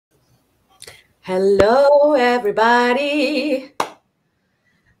Hello, everybody.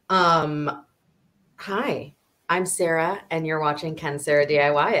 Um, Hi, I'm Sarah, and you're watching Ken Sarah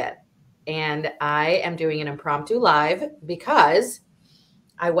DIY It. And I am doing an impromptu live because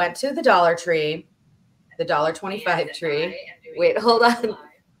I went to the Dollar Tree, the $1.25 tree. Wait, hold on.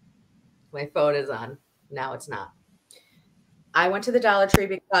 My phone is on. Now it's not. I went to the Dollar Tree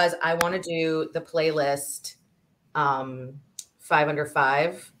because I want to do the playlist um, 5 under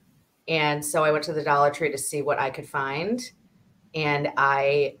 5. And so I went to the Dollar Tree to see what I could find. And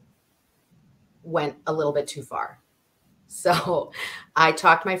I went a little bit too far. So I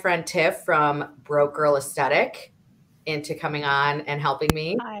talked my friend Tiff from Broke Girl Aesthetic into coming on and helping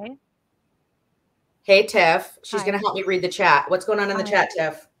me. Hi. Hey, Tiff. She's going Hi. to help me read the chat. What's going on in the Hi. chat,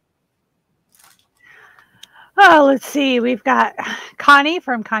 Tiff? Oh, let's see. We've got Connie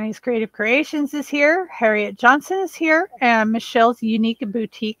from Connie's Creative Creations is here. Harriet Johnson is here. And Michelle's Unique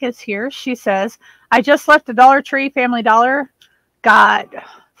Boutique is here. She says, I just left the Dollar Tree, Family Dollar. Got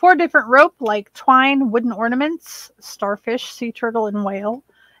 4 different rope like twine, wooden ornaments, starfish, sea turtle, and whale.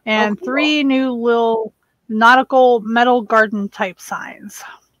 And cool. 3 new little nautical metal garden type signs.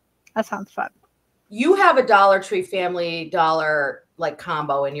 That sounds fun. You have a Dollar Tree Family Dollar like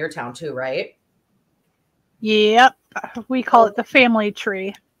combo in your town too, right? Yep. We call it the family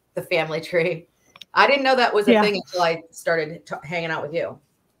tree. The family tree. I didn't know that was a thing until I started hanging out with you.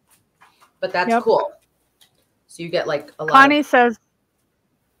 But that's cool. So you get like a lot. Connie says,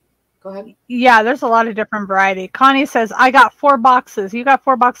 go ahead. Yeah, there's a lot of different variety. Connie says, I got 4 boxes. You got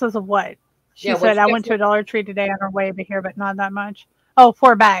 4 boxes of what? She said, I went to a Dollar Tree today on our way to here, but not that much. Oh,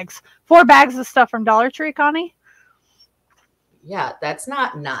 4 bags. 4 bags of stuff from Dollar Tree, Connie? Yeah, that's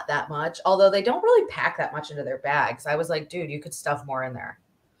not that much. Although they don't really pack that much into their bags. I was like, dude, you could stuff more in there.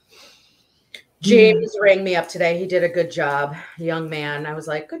 James rang me up today. He did a good job, young man. I was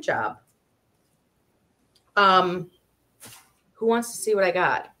like, good job. Who wants to see what I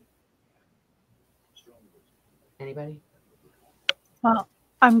got? Anybody? Well,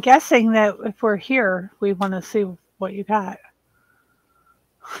 I'm guessing that if we're here, we want to see what you got.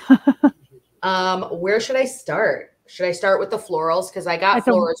 Where should I start? Should I start with the florals? Because I got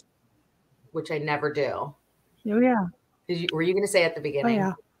florals, which I never do. Oh, yeah. Were you going to say at the beginning? Oh,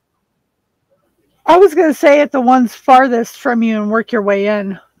 yeah. I was going to say at the ones farthest from you and work your way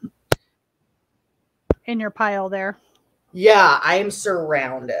in your pile there. Yeah, I am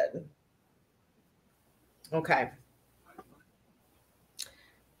surrounded. Okay.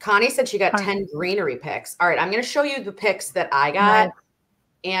 Connie said she got 10 greenery picks. All right, I'm going to show you the picks that I got. Nice.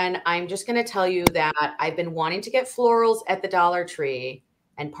 And I'm just going to tell you that I've been wanting to get florals at the Dollar Tree.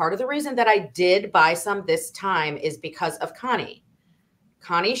 And part of the reason that I did buy some this time is because of Connie.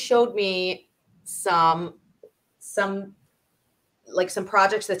 Connie showed me some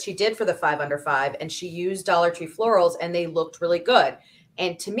projects that she did for the 5 under 5, and she used Dollar Tree florals, and they looked really good.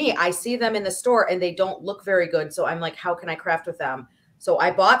 And to me, I see them in the store and they don't look very good. So I'm like, how can I craft with them? So I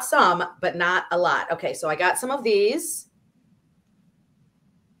bought some, but not a lot. Okay, so I got some of these.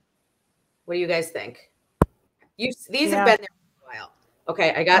 What do you guys think? These have been there for a while.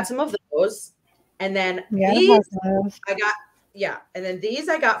 Okay, I got some of those. And then these I got, and then these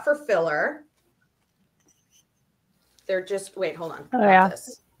I got for filler. They're just, wait, hold on.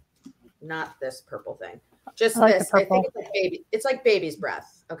 Not this purple thing. Just this. I think it's like it's like baby's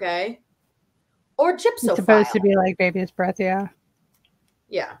breath, okay? Or gypsophile. It's supposed to be like baby's breath, yeah.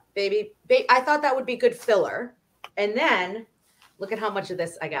 Yeah, I thought that would be good filler. And then look at how much of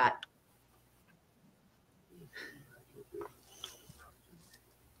this I got.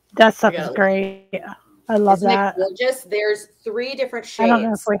 That stuff is great. I love that. Gorgeous. There's 3 different shades. I don't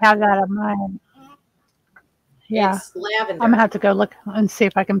know if we have that on mine. Yeah. It's lavender. I'm going to have to go look and see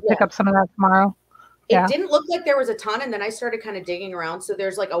if I can pick up some of that tomorrow. It didn't look like there was a ton, and then I started kind of digging around. So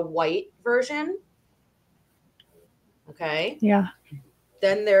there's like a white version. Okay. Yeah.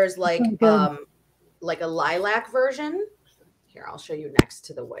 Then there's like a lilac version. Here, I'll show you next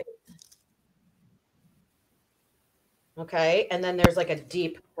to the white. Okay. And then there's like a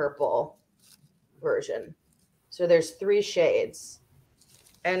deep purple version. So there's 3 shades.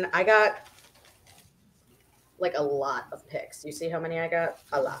 And I got like a lot of picks. You see how many I got?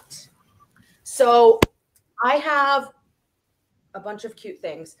 A lot. So I have a bunch of cute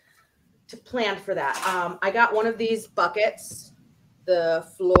things to plan for that. I got one of these buckets, the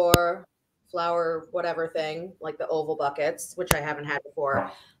flower, whatever thing, like the oval buckets, which I haven't had before.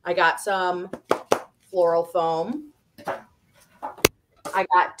 I got some floral foam. I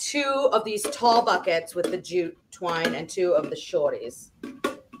got 2 of these tall buckets with the jute twine and 2 of the shorties.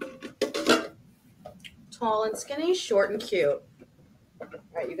 Tall and skinny, short and cute. All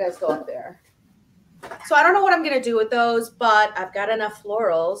right, you guys go up there. So I don't know what I'm going to do with those, but I've got enough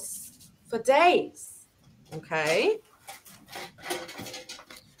florals for days. Okay.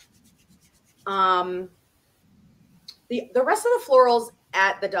 The rest of the florals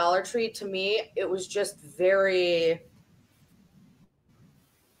at the Dollar Tree, to me, it was just very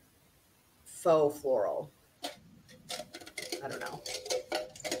faux floral. I don't know.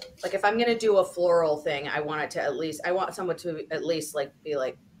 Like if I'm going to do a floral thing, I want someone to at least like be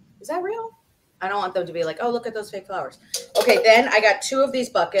like, is that real? I don't want them to be like, oh, look at those fake flowers. Okay, then I got 2 of these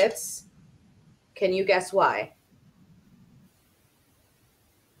buckets. Can you guess why?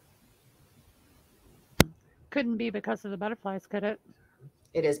 Couldn't be because of the butterflies, could it?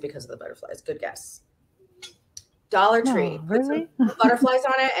 It is because of the butterflies. Good guess. Dollar Tree. No, really? Put some butterflies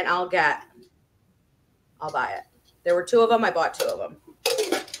on it and I'll buy it. There were 2 of them. I bought 2 of them.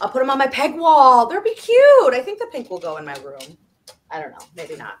 I'll put them on my peg wall. They'll be cute. I think the pink will go in my room. I don't know.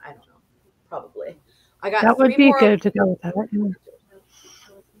 Maybe not. I don't know. Probably. I got that would 3 be more. good to go with that. You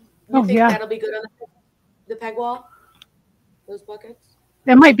Oh, think yeah. that'll be good on the peg wall? Those buckets?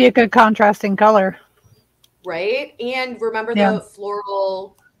 It might be a good contrasting color. Right? And remember Yeah. the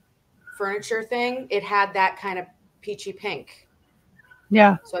floral furniture thing? It had that kind of peachy pink.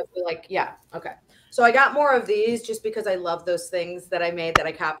 Yeah. So I feel like, yeah, okay. So I got more of these just because I love those things that I made that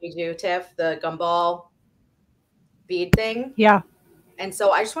I copied you, Tiff, the gumball bead thing. Yeah. And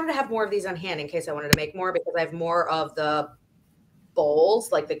so I just wanted to have more of these on hand in case I wanted to make more because I have more of the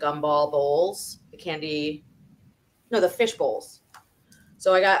bowls, like the gumball bowls, the fish bowls.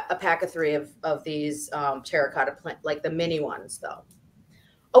 So I got a pack of 3 of these terracotta like the mini ones though.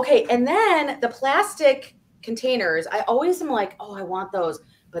 Okay, and then the plastic containers, I always am like, oh, I want those.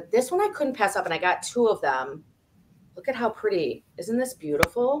 But this one I couldn't pass up and I got 2 of them. Look at how pretty. Isn't this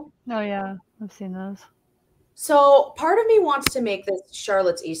beautiful? Oh, yeah. I've seen those. So part of me wants to make this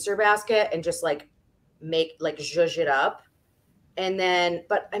Charlotte's Easter basket and just like zhuzh it up. And then,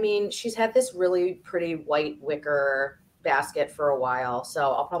 but I mean, she's had this really pretty white wicker basket for a while.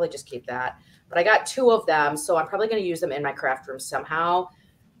 So I'll probably just keep that. But I got 2 of them. So I'm probably going to use them in my craft room somehow.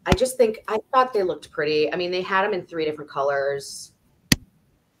 I thought they looked pretty. I mean, they had them in 3 different colors.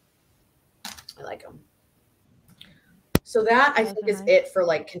 I like them. So that I think is it for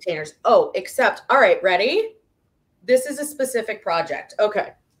like containers. Oh, except, all right, ready? This is a specific project.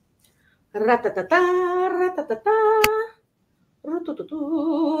 Okay. Here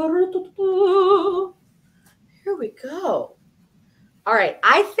we go. All right.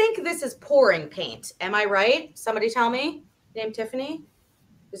 I think this is pouring paint. Am I right? Somebody tell me. Name Tiffany.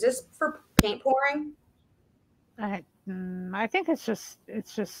 Is this for paint pouring? I think it's just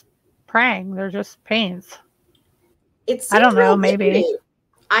praying. They're just paints. I don't know, maybe.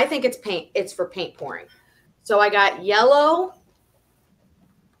 I think it's paint. It's for paint pouring. So I got yellow.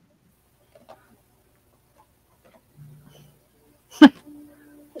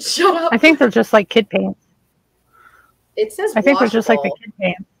 Shut up. I think they're just like kid paint. It says I think they're just like the kid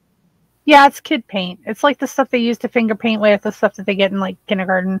paint. Yeah, it's kid paint. It's like the stuff they use to finger paint with, the stuff that they get in like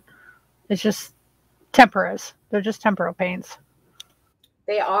kindergarten. It's just temperas. They're just tempera paints.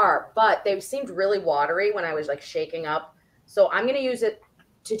 They are, but they seemed really watery when I was like shaking up. So I'm going to use it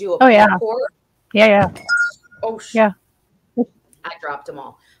to do a paint pour. Yeah. Oh, yeah. I dropped them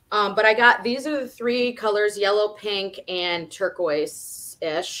all. But these are the 3 colors, yellow, pink, and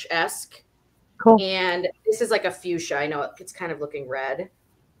turquoise-esque. Cool. And this is like a fuchsia. I know it's kind of looking red.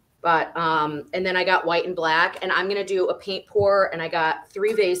 But, and then I got white and black. And I'm going to do a paint pour. And I got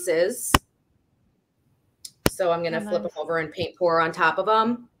 3 vases. So I'm going to flip them over and paint pour on top of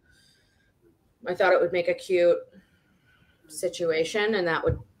them. I thought it would make a cute situation. And that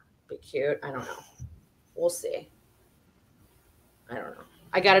would be cute. I don't know. We'll see. I don't know.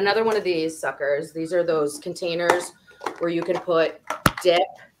 I got another one of these suckers. These are those containers where you can put dip.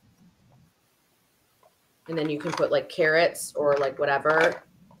 And then you can put like carrots or like whatever.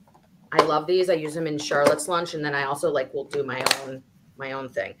 I love these. I use them in Charlotte's lunch. And then I also like will do my own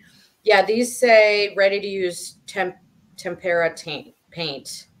thing. Yeah, these say ready to use tempera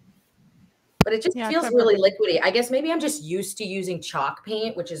paint. But it just feels really liquidy. I guess maybe I'm just used to using chalk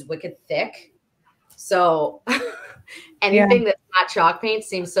paint, which is wicked thick. So anything that's not chalk paint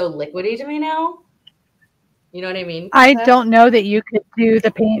seems so liquidy to me now. You know what I mean? I don't know that you could do the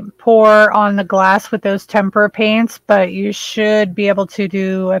paint pour on the glass with those tempera paints, but you should be able to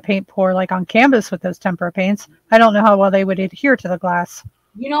do a paint pour like on canvas with those tempera paints. I don't know how well they would adhere to the glass.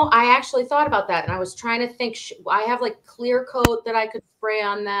 You know, I actually thought about that, and I was trying to think. I have like clear coat that I could spray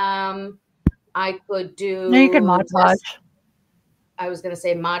on them. I could do. No, you could Mod Podge. I was going to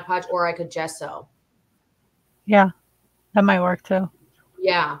say Mod Podge, or I could gesso. Yeah, that might work too.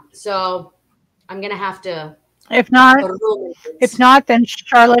 Yeah. So I'm gonna have to. If not, then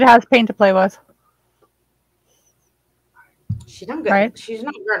Charlotte has paint to play with. She done good. Right? She's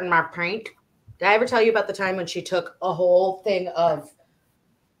not good in my paint. Did I ever tell you about the time when she took a whole thing of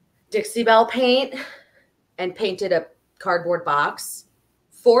Dixie Belle paint and painted a cardboard box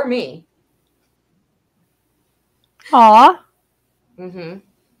for me? Aw. Mm-hmm.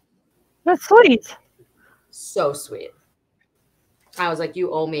 That's sweet. So sweet. I was like,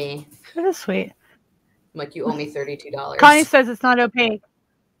 you owe me. That is sweet. I'm like, you owe me $32. Connie says it's not opaque.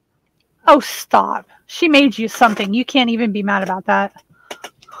 Oh, stop. She made you something. You can't even be mad about that.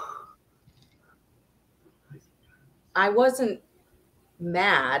 I wasn't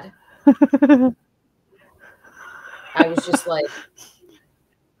mad. I was just like,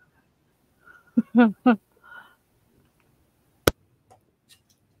 it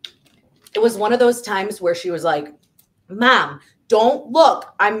was one of those times where she was like, Mom, don't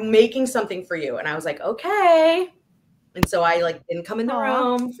look. I'm making something for you. And I was like, okay. And so I like didn't come in the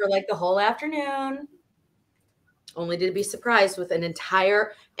room for like the whole afternoon. Only to be surprised with an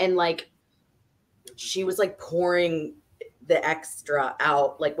entire, and like she was like pouring the extra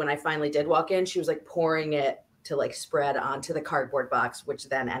out. Like when I finally did walk in, she was like pouring it to like spread onto the cardboard box, which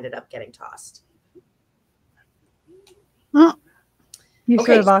then ended up getting tossed. You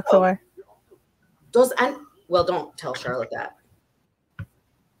threw the box away. Well, don't tell Charlotte that.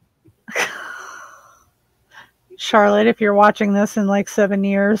 Charlotte, if you're watching this in like 7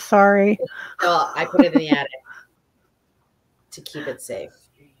 years, sorry. Well, I put it in the attic to keep it safe.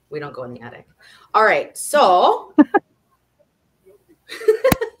 We don't go in the attic. All right. So,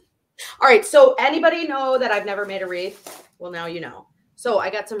 anybody know that I've never made a wreath? Well, now you know. So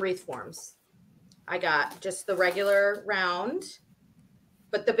I got some wreath forms. I got just the regular round,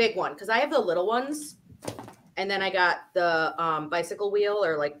 but the big one, because I have the little ones. And then I got the bicycle wheel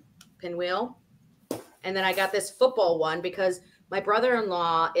or like pinwheel. And then I got this football one because my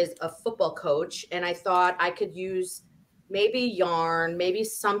brother-in-law is a football coach. And I thought I could use maybe yarn, maybe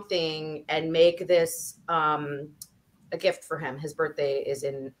something, and make this a gift for him. His birthday is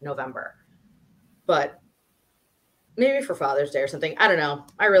in November. But maybe for Father's Day or something. I don't know.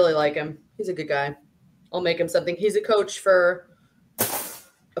 I really like him. He's a good guy. I'll make him something. He's a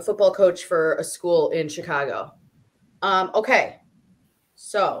football coach for a school in Chicago. Okay.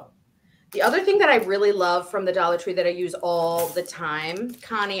 So the other thing that I really love from the Dollar Tree that I use all the time,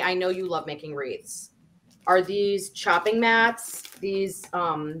 Connie, I know you love making wreaths, are these chopping mats. These,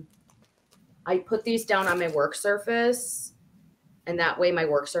 I put these down on my work surface, and that way my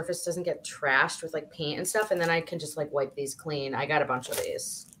work surface doesn't get trashed with like paint and stuff. And then I can just like wipe these clean. I got a bunch of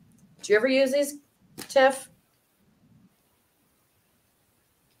these. Do you ever use these, Tiff?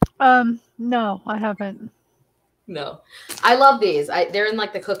 No, I haven't. No. I love these. They're in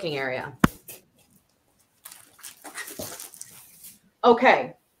like the cooking area.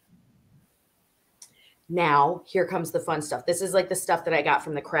 Okay. Now, here comes the fun stuff. This is like the stuff that I got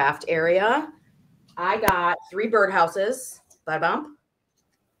from the craft area. I got 3 birdhouses. Bada bump.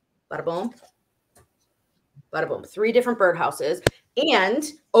 Bada boom. Bada boom. 3 different birdhouses.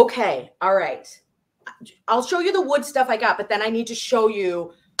 And, okay, all right. I'll show you the wood stuff I got, but then I need to show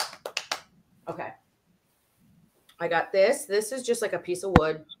you. Okay. I got this. This is just like a piece of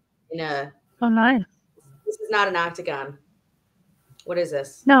wood in a. Oh, nice. This is not an octagon. What is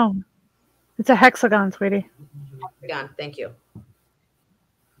this? No, it's a hexagon, sweetie. Hexagon. Thank you.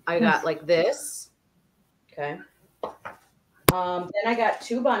 I got like this. Okay. Then I got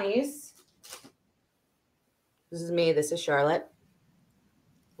 2 bunnies. This is me. This is Charlotte.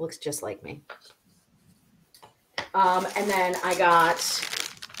 Looks just like me. And then I got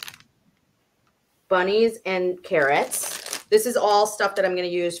bunnies and carrots. This is all stuff that I'm going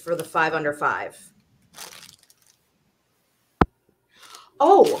to use for the 5 under 5.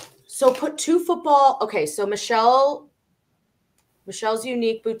 Oh, so put 2 football. Okay, so Michelle's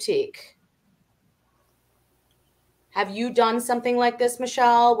Unique Boutique. Have you done something like this,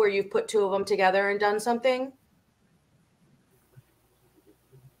 Michelle, where you've put 2 of them together and done something?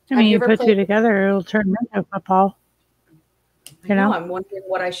 I mean, you put 2 together, it'll turn into football. You know, I'm wondering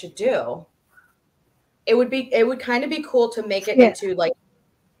what I should do. It would kind of be cool to make it into like,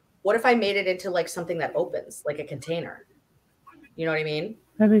 what if I made it into like something that opens, like a container? You know what I mean?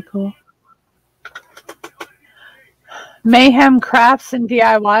 That'd be cool. Mayhem Crafts and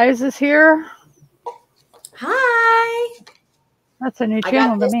DIYs is here. Hi. That's a new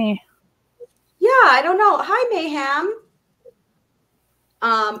channel to me. Yeah, I don't know. Hi, Mayhem.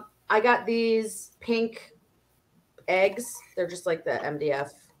 I got these pink eggs. They're just like the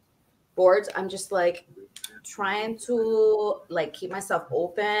MDF boards. I'm just like trying to like keep myself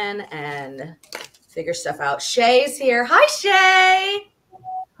open and figure stuff out. Shay's here. Hi, Shay.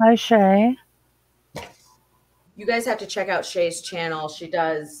 Hi, Shay. You guys have to check out Shay's channel. She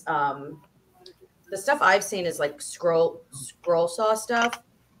does the stuff I've seen is like scroll saw stuff.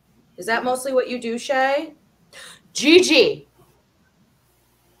 Is that mostly what you do, Shay? Gigi.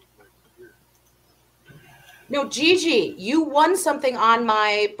 No, Gigi, you won something on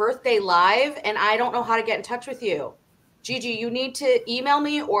my birthday live, and I don't know how to get in touch with you. Gigi, you need to email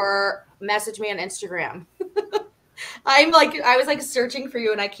me or message me on Instagram. I was like searching for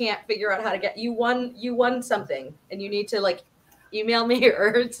you, and I can't figure out how to get you won something, and you need to like email me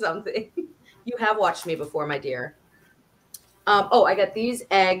or something. You have watched me before, my dear. Oh, I got these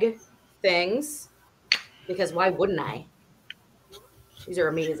egg things because why wouldn't I? These are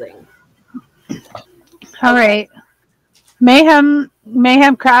amazing. All right. Mayhem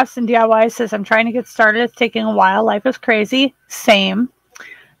Crafts and DIY says, I'm trying to get started. It's taking a while. Life is crazy. Same.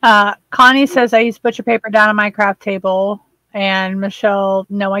 Connie says, I use butcher paper down on my craft table. And Michelle,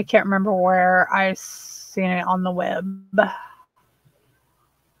 no, I can't remember where I've seen it on the web.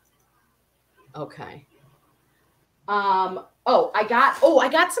 Okay. I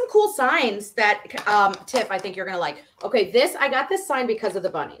got some cool signs that Tiff, I think you're gonna like. Okay, I got this sign because of the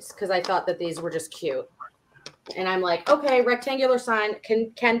bunnies, because I thought that these were just cute. And I'm like, okay, rectangular sign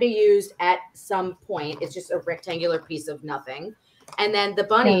can be used at some point. It's just a rectangular piece of nothing. And then the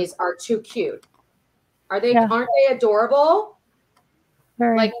bunnies are too cute. Aren't they adorable?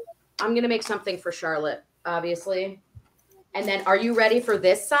 Very. Like, I'm gonna make something for Charlotte, obviously. And then, are you ready for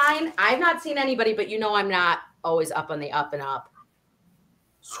this sign? I've not seen anybody, but you know I'm not always up on the up and up.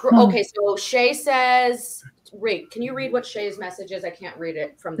 Okay, so Shay says, can you read what Shay's message is? I can't read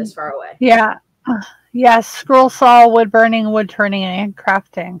it from this far away. Yeah. Yes, scroll saw, wood burning, wood turning, and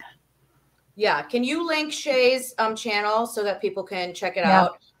crafting. Yeah, can you link Shay's channel so that people can check it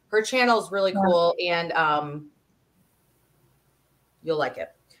out? Her channel is really cool, and you'll like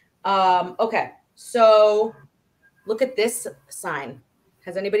it. Okay, so look at this sign.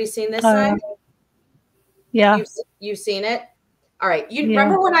 Has anybody seen this sign? Yeah. You've seen it? All right. You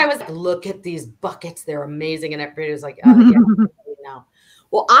remember when I was like, look at these buckets, they're amazing, and everybody was like, oh, yeah, no.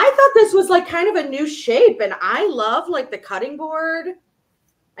 Well, I thought this was like kind of a new shape, and I love like the cutting board.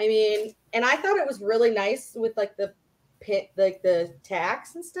 I mean, and I thought it was really nice with like the pit, like the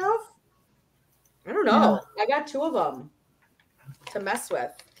tacks and stuff. I don't know. I got 2 of them to mess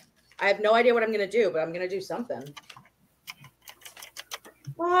with. I have no idea what I'm going to do, but I'm going to do something.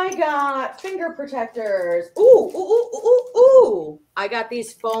 I got finger protectors. Ooh. I got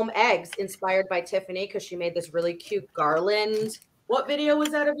these foam eggs inspired by Tiffany because she made this really cute garland. What video was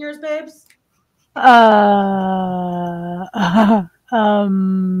that of yours, babes? The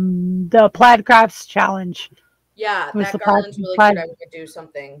Plaid Crafts Challenge. Yeah, that garland's really cute. I'm going to do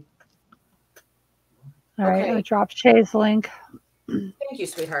something. All right, I'm going to drop Shay's link. Thank you,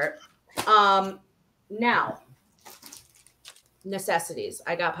 sweetheart. Now, necessities.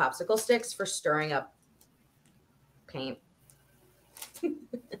 I got popsicle sticks for stirring up paint.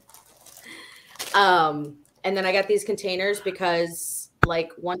 And then I got these containers because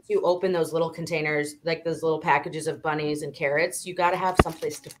like once you open those little containers, like those little packages of bunnies and carrots, you got to have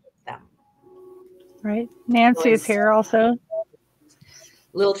someplace to put them. Right. Nancy is here also.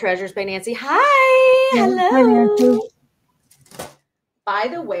 Little Treasures by Nancy. Hi. Hello. Hi, Nancy. By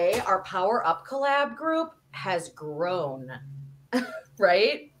the way, our Power Up collab group has grown,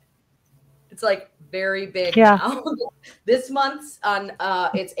 right? It's like very big now. This month's on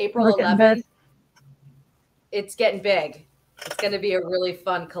it's April 11th. It's getting big. It's going to be a really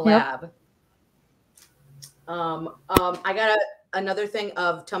fun collab. Yep. I got another thing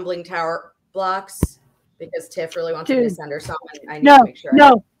of tumbling tower blocks because Tiff really wants me to send her some. I need to make sure.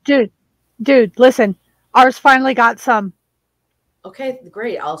 Dude, listen. Ours finally got some. Okay,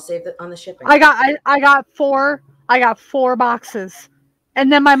 great. I'll save it on the shipping. I got 4. I got 4 boxes,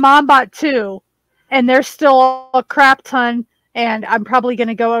 and then my mom bought 2, and there's still a crap ton. And I'm probably going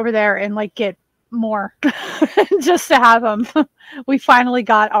to go over there and like get more just to have them. We finally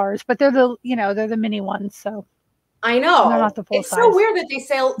got ours, but they're the mini ones. So I know they're not the full it's size. So weird that they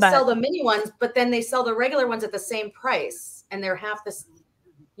sell the mini ones, but then they sell the regular ones at the same price, and they're half this.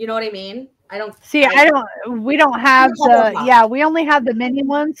 You know what I mean? We don't have we only have the mini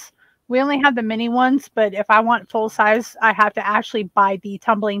ones. We only have the mini ones, but if I want full size, I have to actually buy the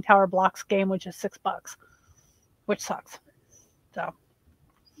Tumbling Tower Blocks game, which is $6, which sucks. So,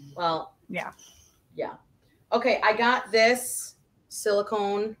 well, yeah. Okay, I got this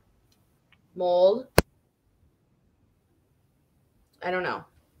silicone mold. I don't know.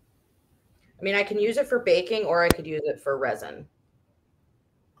 I mean, I can use it for baking or I could use it for resin.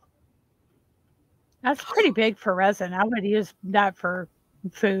 That's pretty big for resin. I would use that for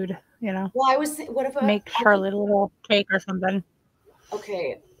food, you know. Well, I was what if Make Charlotte a little cake or something.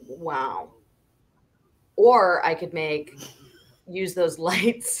 Okay, wow. Or I could use those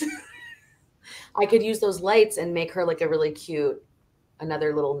lights. I could use those lights and make her like a really cute,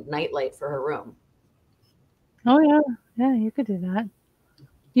 another little night light for her room. Oh yeah, yeah, you could do that.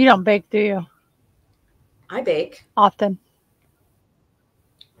 You don't bake, do you? I bake. Often.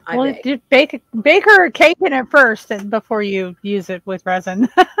 I Well, bake. you bake her a cake in it first, and before you use it with resin.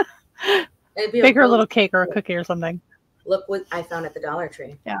 Bake her a little cake or a cookie or something. Look what I found at the Dollar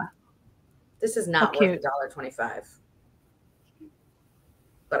Tree. Yeah. This is not worth $1.25.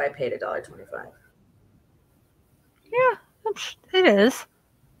 But I paid $1.25. Yeah, it is.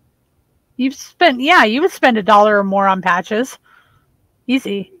 You would spend $1 or more on patches.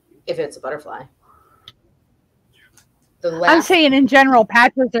 Easy. If it's a butterfly. I'm saying in general,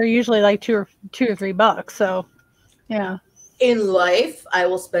 patches are usually like $2 or $3. So, yeah. In life, I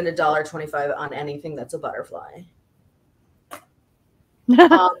will spend $1.25 on anything that's a butterfly.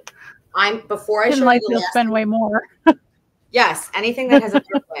 Before I show you you'll spend way more. Yes, anything that has a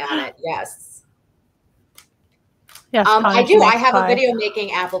butterfly on it. Yes. Yes, I do. I have a video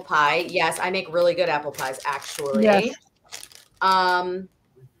making apple pie. Yes, I make really good apple pies, actually. Yes.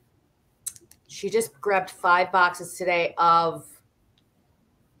 She just grabbed 5 boxes today of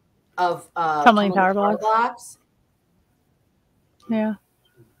tumbling tower blocks. Yeah.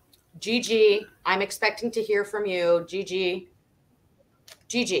 Gigi, I'm expecting to hear from you. Gigi,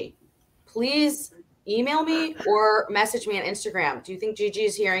 please email me or message me on Instagram. Do you think Gigi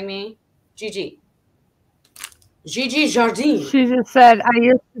is hearing me? Gigi Jardine. She just said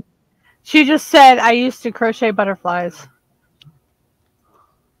I used to crochet butterflies.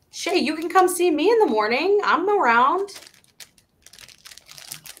 Shay, you can come see me in the morning. I'm around.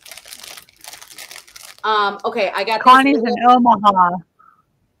 Okay, I got Connie's in Omaha.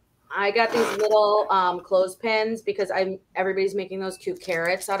 I got these little clothespins because everybody's making those cute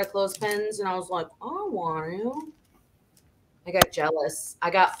carrots out of clothespins, and I was like, I want to. I got jealous. I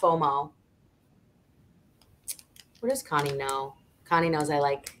got FOMO. What does Connie know? Connie knows I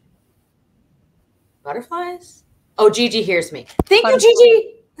like butterflies. Oh, Gigi hears me. Thank you,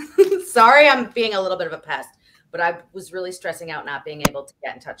 Gigi. Sorry, I'm being a little bit of a pest, but I was really stressing out not being able to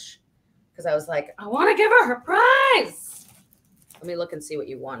get in touch because I was like, I want to give her prize. Let me look and see what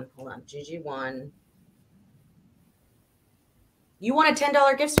you won. Hold on. Gigi won. You won a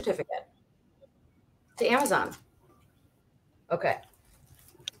 $10 gift certificate to Amazon. Okay.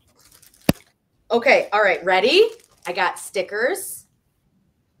 Okay. All right. Ready? I got stickers.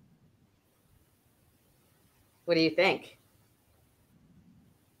 What do you think?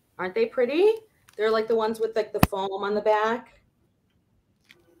 Aren't they pretty? They're like the ones with like the foam on the back,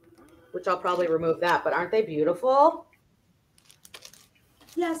 which I'll probably remove that, but aren't they beautiful?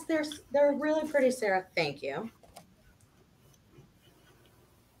 Yes, they're really pretty, Sarah. Thank you.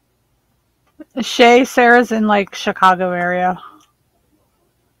 Sarah's in like Chicago area.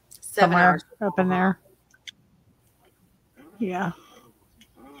 7 hours up in there. Yeah.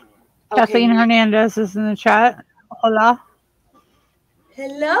 Okay. Kathleen Hernandez is in the chat. Hola.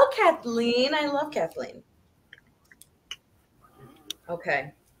 Hello, Kathleen. I love Kathleen.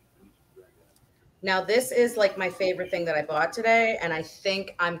 Okay. Now, this is like my favorite thing that I bought today, and I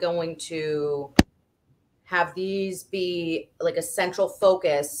think I'm going to have these be like a central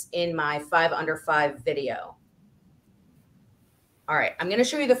focus in my 5 under 5 video. All right, I'm going to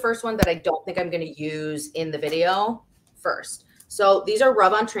show you the first one that I don't think I'm going to use in the video first. So these are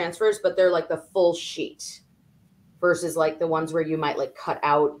rub-on transfers, but they're like the full sheet versus like the ones where you might like cut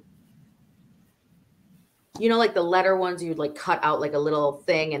out, you know, like the letter ones, you'd like cut out like a little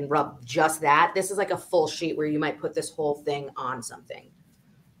thing and rub just that. This is like a full sheet where you might put this whole thing on something.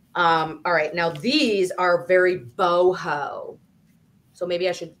 All right, now these are very boho. So maybe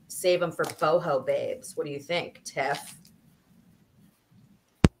I should save them for boho babes. What do you think, Tiff?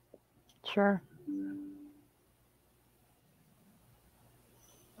 Sure.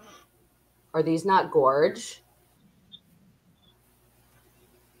 Are these not gorge?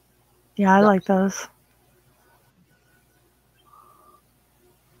 Yeah, I like those.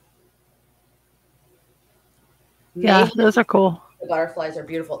 Yeah, those are cool. The butterflies are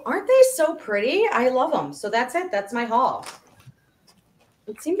beautiful. Aren't they so pretty? I love them. So that's it. That's my haul.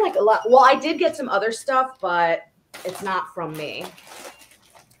 It seemed like a lot. Well, I did get some other stuff, but it's not from me.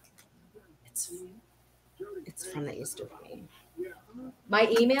 It's from the Easter Bunny. My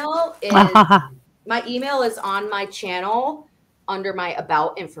email is on my channel under my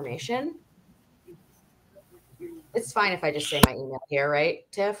about information. It's fine if I just say my email here, right,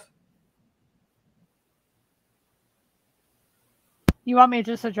 Tiff? You want me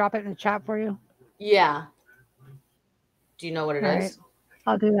just to drop it in the chat for you? Yeah. Do you know what it All right. is?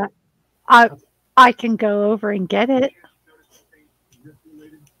 I'll do that. I can go over and get it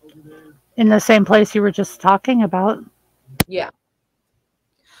in the same place you were just talking about. Yeah.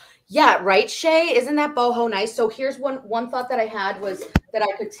 Yeah, right, Shay? Isn't that boho nice? So here's one thought that I had was that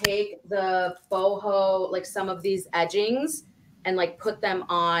I could take the boho, like some of these edgings, and like put them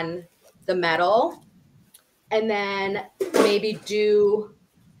on the metal, and then maybe do,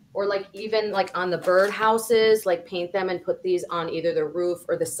 or like even like on the birdhouses, like paint them and put these on either the roof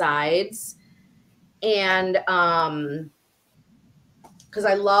or the sides. And because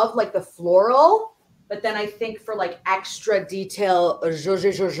I love like the floral, but then I think for like extra detail,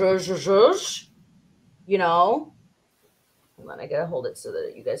 you know. Hold on, I gotta hold it so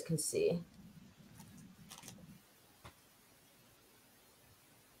that you guys can see.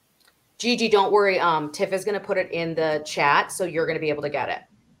 Gigi, don't worry. Tiff is gonna put it in the chat, so you're gonna be able to get it.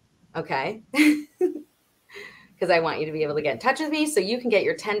 Okay. Because I want you to be able to get in touch with me so you can get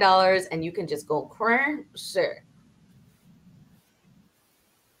your $10 and you can just go sure.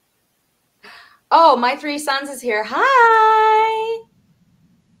 Oh, my 3 sons is here. Hi.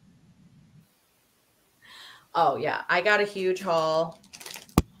 Oh, yeah. I got a huge haul.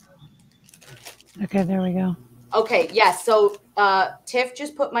 Okay, there we go. Okay, yes. So Tiff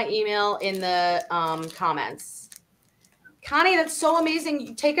just put my email in the comments. Connie, that's so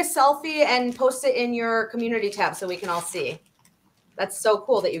amazing. Take a selfie and post it in your community tab so we can all see. That's so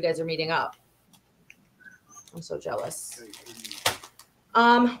cool that you guys are meeting up. I'm so jealous.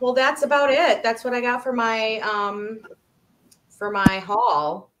 Well, that's about it. That's what I got for my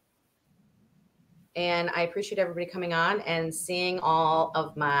haul. And I appreciate everybody coming on and seeing all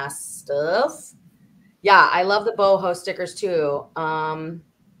of my stuff. Yeah, I love the boho stickers too.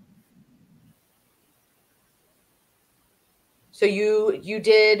 So you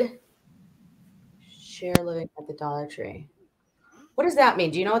did share living at the Dollar Tree. What does that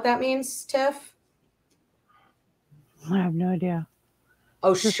mean? Do you know what that means, Tiff? I have no idea.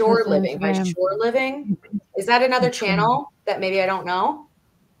 Oh, Shore Living by Shore Living. Is that another channel that maybe I don't know?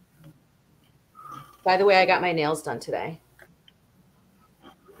 By the way, I got my nails done today.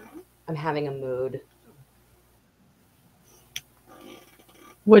 I'm having a mood.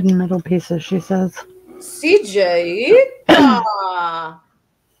 Wooden metal pieces, she says. CJ.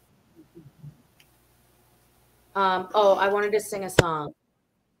 Oh, I wanted to sing a song.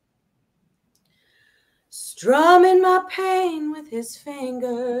 Strumming my pain with his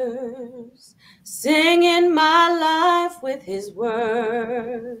fingers, singing my life with his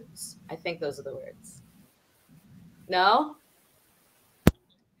words. I think those are the words. No?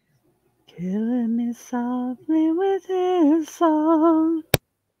 Killing me softly with his song.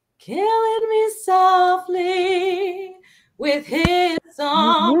 Killing me softly with his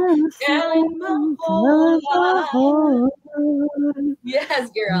song. Killing my whole life.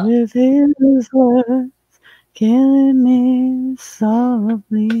 Yes, girl. With his words, killing me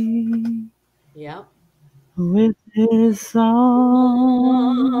softly. Yep. With his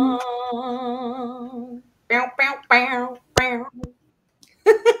song. Bow, bow, bow, bow.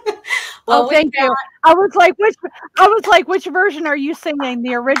 Well, thank you. I was like, which version are you singing?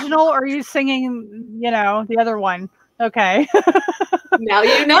 The original, or are you singing, the other one? Okay. Now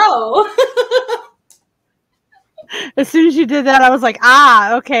you know. As soon as you did that, I was like,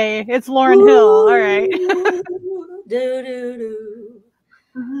 okay, it's Lauryn Hill. All right.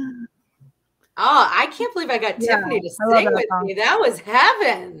 Oh, I can't believe I got Tiffany to sing with me. That was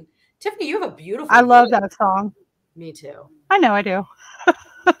heaven. Tiffany, you have a beautiful voice. Love that song. Me too. I know I do.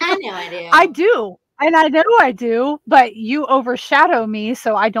 I know I do. I do. And I know I do, but you overshadow me,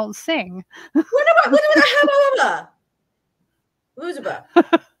 so I don't sing.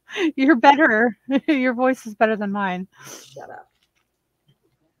 You're better. Your voice is better than mine. Shut up.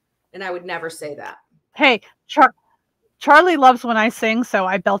 And I would never say that. Hey, Charlie loves when I sing, so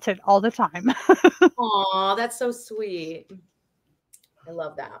I belt it all the time. Aw, that's so sweet. I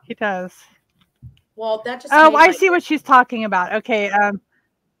love that. He does. Well, that just. Oh, I see what she's talking about. Okay.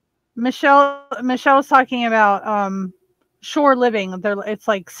 Michelle's talking about Shore Living. It's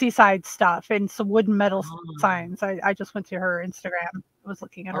like seaside stuff and some wooden metal signs. I just went to her Instagram. I was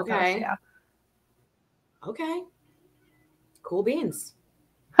looking at her post, yeah. Okay. Cool beans.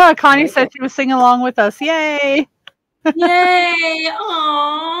 Connie said she was singing along with us. Yay! Yay!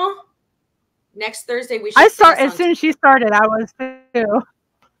 Aww. Next Thursday we should. As soon as she started, I was too.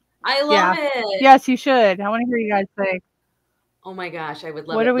 I love it. Yes, you should. I want to hear you guys sing. Oh my gosh, I would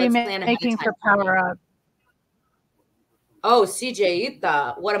love it. What are we making for Power Up? Oh, CJ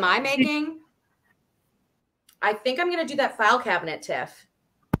Ita. What am I making? I think I'm going to do that file cabinet, Tiff,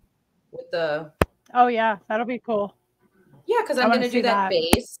 with the. Oh yeah, that'll be cool. Yeah, because I I'm wanna going to do see that that.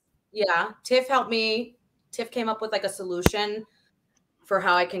 base. Yeah, Tiff helped me. Tiff came up with like a solution for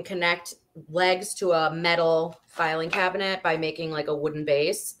how I can connect legs to a metal filing cabinet by making like a wooden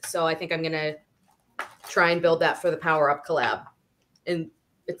base. So I think I'm going to try and build that for the Power Up collab. And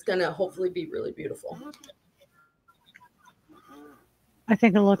it's going to hopefully be really beautiful. I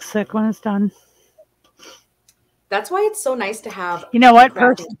think it looks sick when it's done. That's why it's so nice to have. You know what?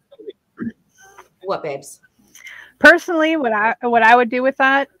 What, babes? Personally, what I would do with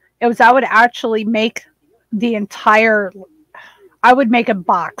that is I would actually make the entire. I would make a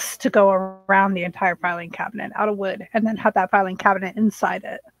box to go around the entire filing cabinet out of wood, and then have that filing cabinet inside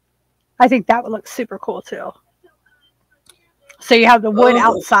it. I think that would look super cool too. So you have the wood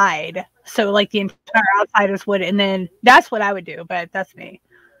outside, so like the entire outside is wood, and then that's what I would do. But that's me.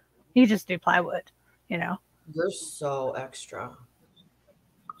 You just do plywood, you know. You're so extra.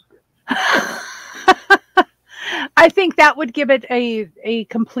 I think that would give it a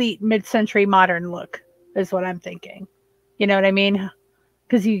complete mid-century modern look, is what I'm thinking. You know what I mean?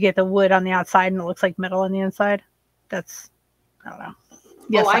 Because you get the wood on the outside and it looks like metal on the inside. That's, I don't know.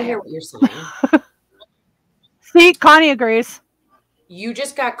 Yes, I hear what you're saying. See, Connie agrees. You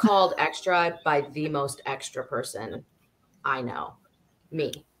just got called extra by the most extra person I know.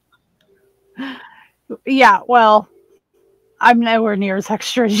 Me. Yeah, well, I'm nowhere near as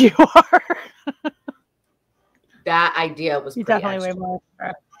extra as you are. That idea was you pretty definitely extra. way more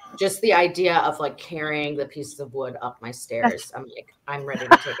extra. Just the idea of like carrying the pieces of wood up my stairs. I'm like, I'm ready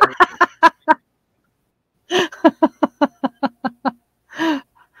to take it.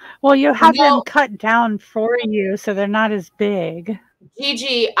 Well, you have them cut down for you, so they're not as big.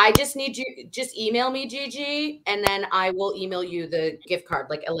 Gigi, I just need you, just email me, Gigi, and then I will email you the gift card,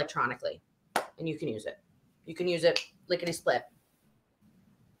 like electronically, and you can use it. You can use it lickety split.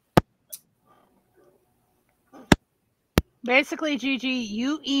 Basically, Gigi,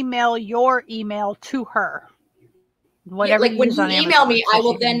 you email your email to her. Whatever like you when use you on email Amazon, me, so I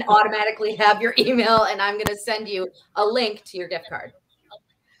will then automatically have your email, and I'm going to send you a link to your gift card.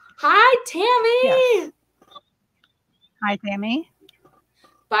 Hi, Tammy. Yes. Hi, Tammy.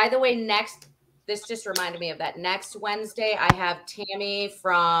 By the way, this just reminded me of that. Next Wednesday, I have Tammy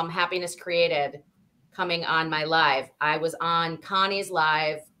from Happiness Created coming on my live. I was on Connie's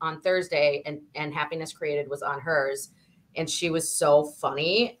live on Thursday, and Happiness Created was on hers. And she was so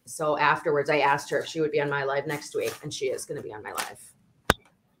funny. So afterwards, I asked her if she would be on my live next week, and she is going to be on my live.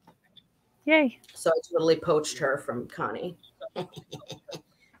 Yay. So I totally poached her from Connie.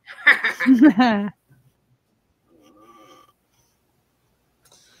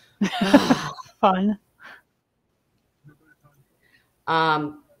 Fun.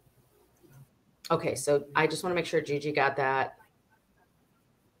 Okay, so I just want to make sure Gigi got that.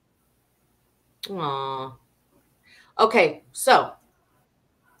 Aww. Okay, so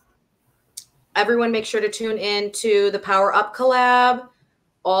everyone make sure to tune in to the Power Up collab.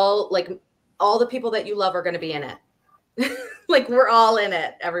 All the people that you love are going to be in it. Like, we're all in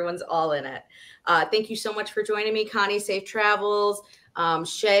it. Everyone's all in it. Thank you so much for joining me, Connie. Safe travels.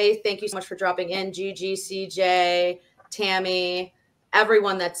 Shay, thank you so much for dropping in. Gigi, CJ, Tammy,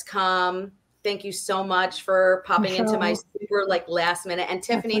 everyone that's come. Thank you so much for popping into my super last minute. And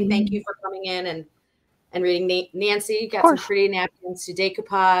Tiffany, thank you for coming in and reading. Nancy got some pretty napkins to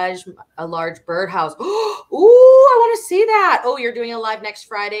decoupage, a large birdhouse. Ooh, I want to see that. Oh, you're doing a live next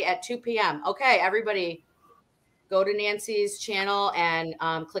Friday at 2 p.m. Okay, everybody go to Nancy's channel and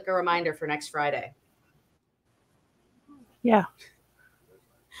click a reminder for next Friday. Yeah.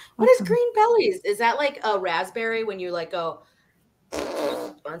 What is green bellies? Is that like a raspberry when you go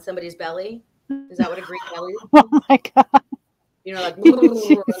on somebody's belly? Is that what a green belly is? Oh my God. You know,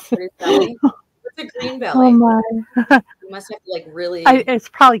 somebody's belly. What's a green belly? Oh my. You must have to really. It's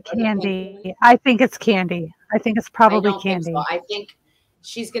probably candy. I think it's candy. I think it's probably candy. Think so. I think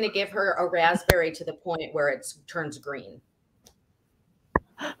she's going to give her a raspberry to the point where it turns green.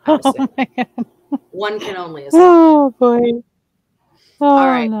 Oh my God. One can only assume. Oh boy. Oh, all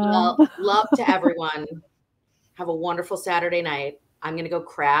right. No. Well, love to everyone. Have a wonderful Saturday night. I'm going to go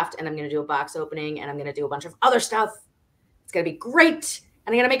craft, and I'm going to do a box opening, and I'm going to do a bunch of other stuff. It's going to be great.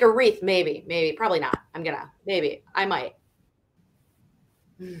 And I'm going to make a wreath. Maybe, probably not. Maybe, I might.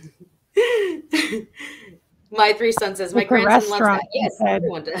 My 3 sons says, my grandson loves that. Yes,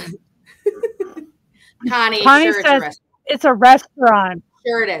 everyone does. Connie sure says it's a restaurant.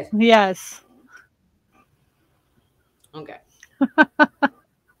 Sure it is. Yes. Okay.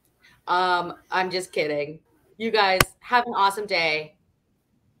 I'm just kidding. You guys have an awesome day.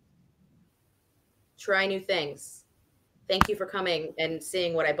 try new things. Thank you for coming and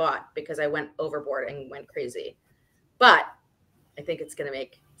seeing what I bought, because I went overboard and went crazy. But I think it's going to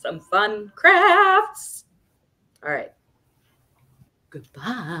make some fun crafts. All right.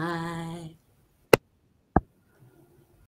 Goodbye.